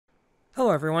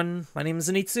Hello everyone, my name is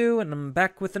Anitsu, and I'm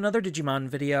back with another Digimon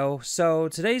video. So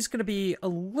today's going to be a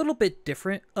little bit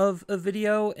different of a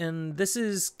video, and this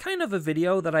is kind of a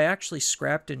video that I actually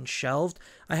scrapped and shelved.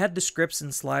 I had the scripts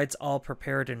and slides all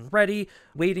prepared and ready,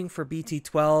 waiting for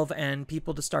BT12 and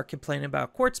people to start complaining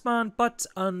about Quartzmon, but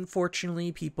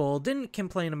unfortunately people didn't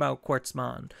complain about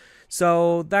Quartzmon.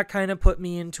 So that kind of put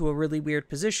me into a really weird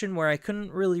position where I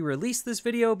couldn't really release this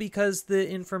video because the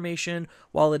information,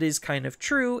 while it is kind of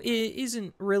true, it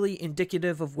isn't really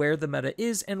indicative of where the meta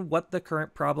is and what the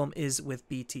current problem is with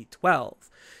BT12.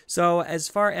 So as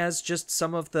far as just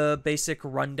some of the basic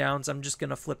rundowns, I'm just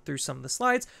going to flip through some of the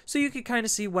slides so you can kind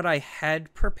of see what I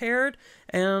had prepared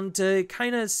and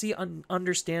kind of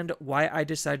understand why I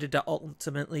decided to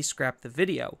ultimately scrap the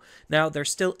video. Now, there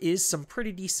still is some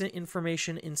pretty decent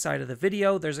information inside of the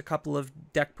video. There's a couple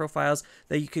of deck profiles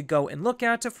that you could go and look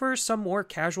at for some more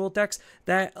casual decks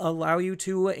that allow you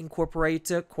to incorporate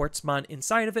Quartzmon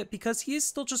inside of it, because he is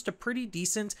still just a pretty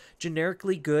decent,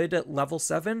 generically good level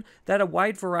 7 that a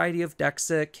wide variety of decks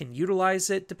can utilize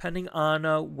it depending on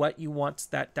what you want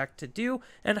that deck to do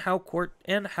and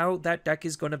how that deck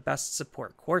is going to best support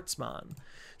Quartzmon.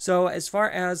 So as far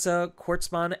as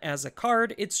Quartzmon as a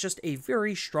card, it's just a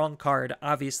very strong card,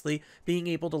 obviously, being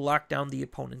able to lock down the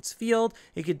opponent's field.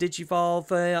 It could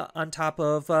Digivolve on top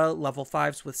of level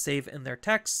 5s with save in their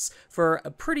texts for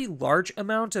a pretty large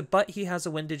amount, but he has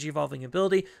a when Digivolving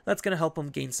ability that's going to help him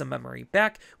gain some memory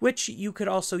back, which you could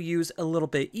also use a little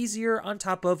bit easier on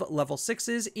top of level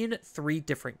 6s in 3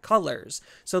 different colors.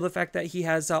 So the fact that he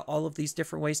has all of these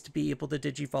different ways to be able to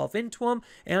Digivolve into him,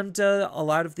 and a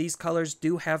lot of these colors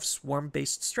do have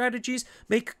swarm-based strategies,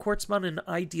 make Quartzmon an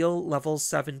ideal level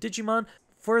 7 Digimon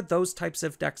for those types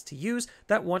of decks to use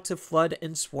that want to flood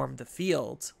and swarm the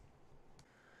field.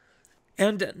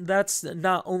 And that's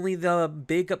not only the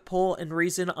big pull and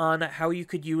reason on how you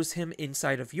could use him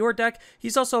inside of your deck,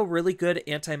 he's also a really good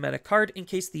anti-meta card in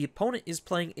case the opponent is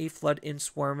playing a Flood and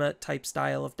Swarm type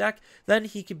style of deck. Then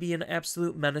he could be an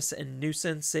absolute menace and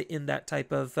nuisance in that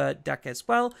type of deck as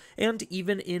well. And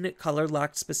even in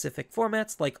color-locked specific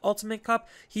formats like Ultimate Cup,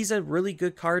 he's a really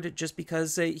good card just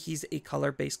because he's a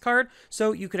color-based card,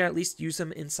 so you could at least use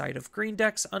him inside of green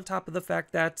decks, on top of the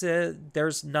fact that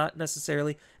there's not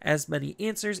necessarily as many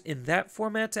answers in that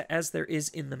format as there is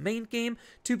in the main game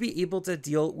to be able to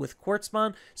deal with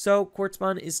Quartzmon. So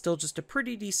Quartzmon is still just a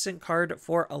pretty decent card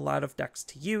for a lot of decks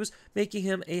to use, making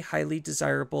him a highly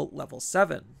desirable level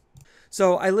 7.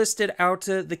 So I listed out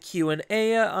the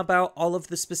Q&A about all of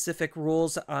the specific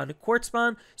rules on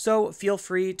Quartzmon, so feel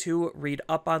free to read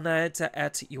up on that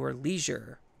at your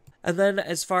leisure. And then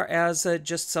as far as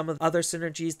just some of the other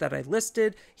synergies that I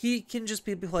listed, he can just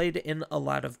be played in a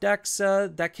lot of decks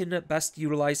that can best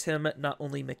utilize him not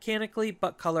only mechanically,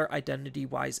 but color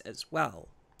identity-wise as well.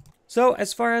 So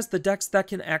as far as the decks that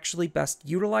can actually best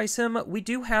utilize him, we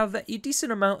do have a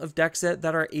decent amount of decks that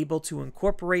are able to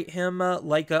incorporate him,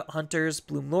 like Hunters,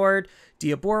 Bloom Lord,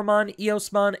 Diaboromon,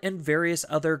 Eosmon, and various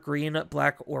other green,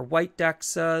 black, or white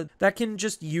decks that can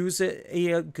just use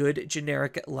a good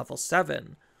generic level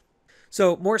 7.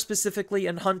 So more specifically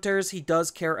in Hunters, he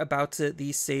does care about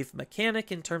the save mechanic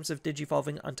in terms of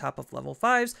digivolving on top of level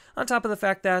 5s, on top of the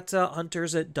fact that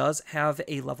Hunters does have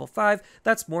a level 5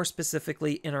 that's more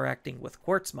specifically interacting with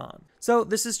Quartzmon. So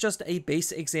this is just a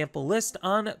base example list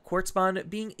on Quartzmon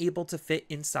being able to fit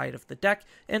inside of the deck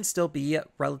and still be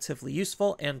relatively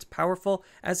useful and powerful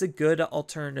as a good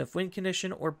alternative win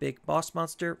condition or big boss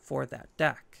monster for that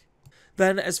deck.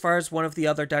 Then, as far as one of the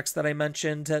other decks that I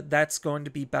mentioned that's going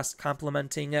to be best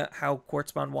complementing how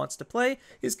Quartzmon wants to play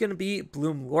is going to be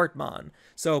Bloom Lordmon.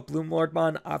 So Bloom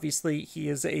Lordmon, obviously, he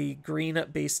is a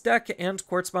green-based deck, and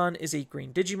Quartzmon is a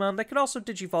green Digimon that can also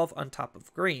Digivolve on top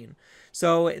of green.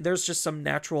 So there's just some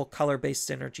natural color-based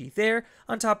synergy there,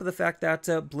 on top of the fact that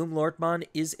Bloom Lordmon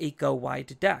is a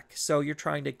go-wide deck. So you're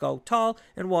trying to go tall,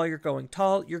 and while you're going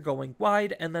tall, you're going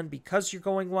wide, and then because you're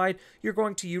going wide, you're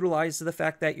going to utilize the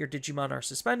fact that your Digimon are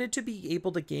suspended to be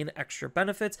able to gain extra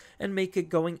benefits and make it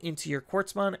going into your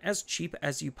Quartzmon as cheap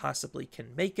as you possibly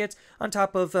can make it, on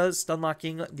top of stun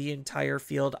locking the entire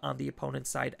field on the opponent's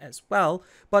side as well.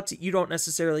 But you don't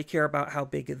necessarily care about how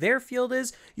big their field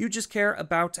is, you just care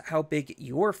about how big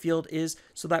your field is,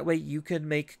 so that way you can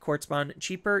make Quartzmon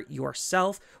cheaper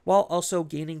yourself while also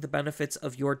gaining the benefits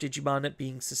of your Digimon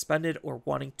being suspended or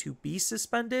wanting to be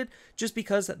suspended, just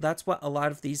because that's what a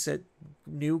lot of these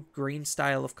new green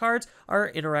style of cards are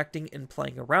interacting and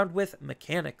playing around with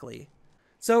mechanically.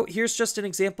 So here's just an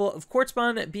example of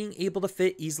Quartzmon being able to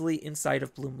fit easily inside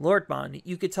of Bloom Lordmon.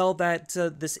 You could tell that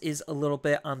this is a little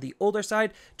bit on the older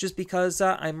side just because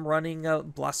I'm running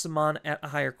Blossomon at a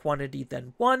higher quantity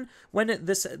than 1 when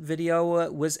this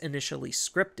video was initially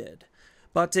scripted.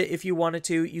 But if you wanted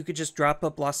to, you could just drop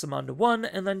a Blossomon to 1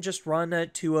 and then just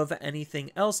run 2 of anything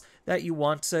else that you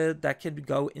want that could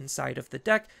go inside of the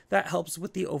deck. That helps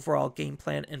with the overall game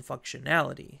plan and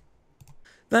functionality.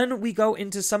 Then we go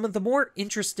into some of the more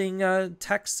interesting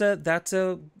texts that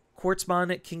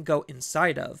Quartzmon can go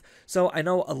inside of. So I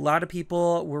know a lot of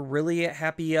people were really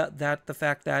happy that the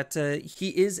fact that he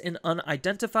is an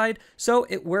unidentified, so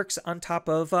it works on top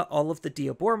of all of the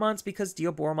Diaboromons because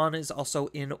Diaboromon is also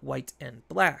in white and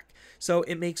black. So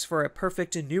it makes for a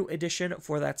perfect new addition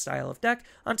for that style of deck,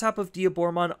 on top of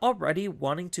Diaboromon already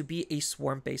wanting to be a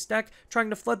swarm-based deck, trying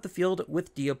to flood the field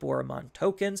with Diaboromon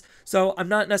tokens. So I'm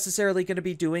not necessarily going to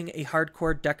be doing a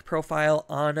hardcore deck profile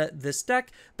on this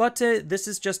deck, but this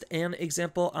is just an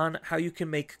example on how you can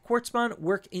make Quartzmon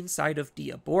work inside of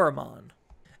Diaboromon.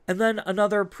 And then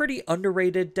another pretty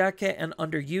underrated deck and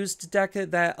underused deck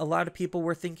that a lot of people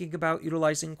were thinking about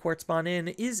utilizing Quartzmon in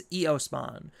is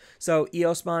Eosmon. So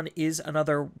Eosmon is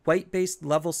another white-based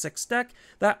level 6 deck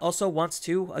that also wants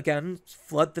to, again,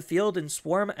 flood the field and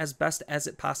swarm as best as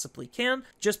it possibly can,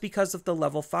 just because of the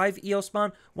level 5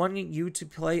 Eosmon wanting you to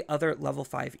play other level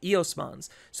 5 Eosmons.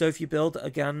 So if you build,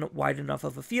 again, wide enough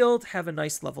of a field, have a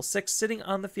nice level 6 sitting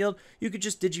on the field, you could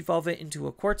just Digivolve it into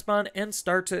a Quartzmon and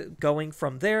start going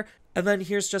from there. And then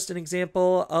here's just an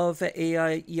example of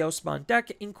a Eosmon deck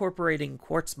incorporating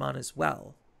Quartzmon as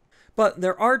well. But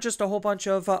there are just a whole bunch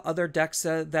of other decks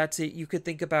that you could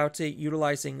think about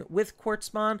utilizing with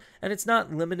Quartzmon, and it's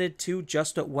not limited to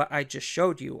just what I just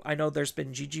showed you. I know there's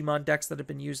been Gigimon decks that have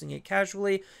been using it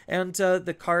casually, and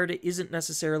the card isn't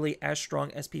necessarily as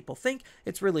strong as people think.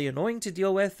 It's really annoying to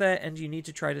deal with, and you need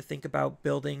to try to think about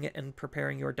building and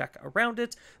preparing your deck around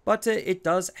it, but it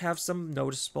does have some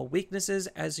noticeable weaknesses,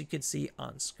 as you can see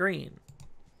on screen.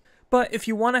 But if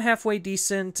you want a halfway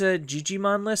decent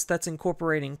Gigimon list that's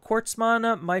incorporating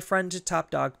Quartzmon, my friend Top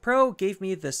Dog Pro gave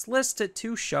me this list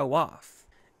to show off.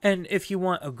 And if you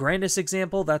want a grandest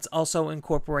example that's also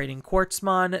incorporating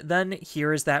Quartzmon, then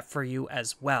here is that for you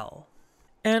as well.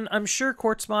 And I'm sure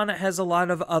Quartzmon has a lot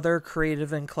of other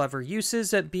creative and clever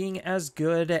uses at being as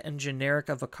good and generic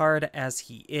of a card as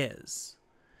he is.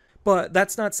 But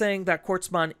that's not saying that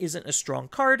Quartzmon isn't a strong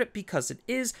card, because it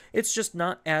is. It's just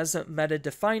not as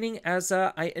meta-defining as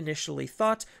I initially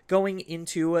thought going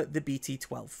into the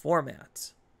BT12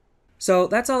 format. So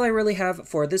that's all I really have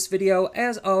for this video.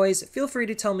 As always, feel free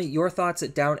to tell me your thoughts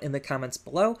down in the comments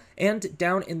below, and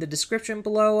down in the description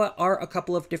below are a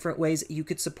couple of different ways you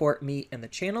could support me and the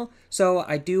channel. So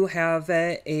I do have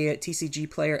a TCG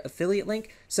Player affiliate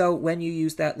link, so when you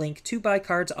use that link to buy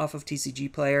cards off of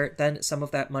TCG Player, then some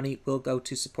of that money will go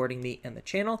to supporting me and the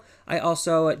channel. I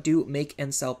also do make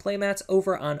and sell playmats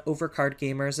over on Overcard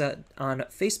Gamers on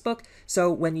Facebook,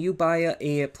 so when you buy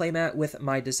a playmat with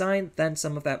my design, then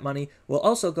some of that money will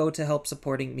also go to help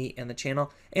supporting me and the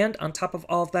channel. And on top of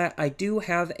all of that, I do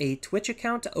have a Twitch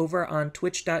account over on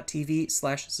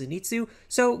twitch.tv/Zenitsu,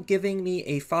 so giving me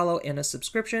a follow and a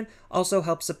subscription also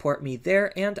helps support me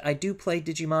there, and I do play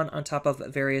Digimon on top of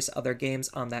various other games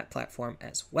on that platform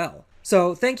as well.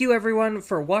 So thank you everyone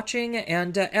for watching,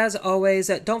 and as always,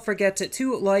 don't forget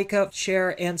to like,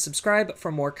 share, and subscribe for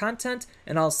more content,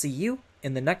 and I'll see you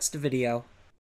in the next video.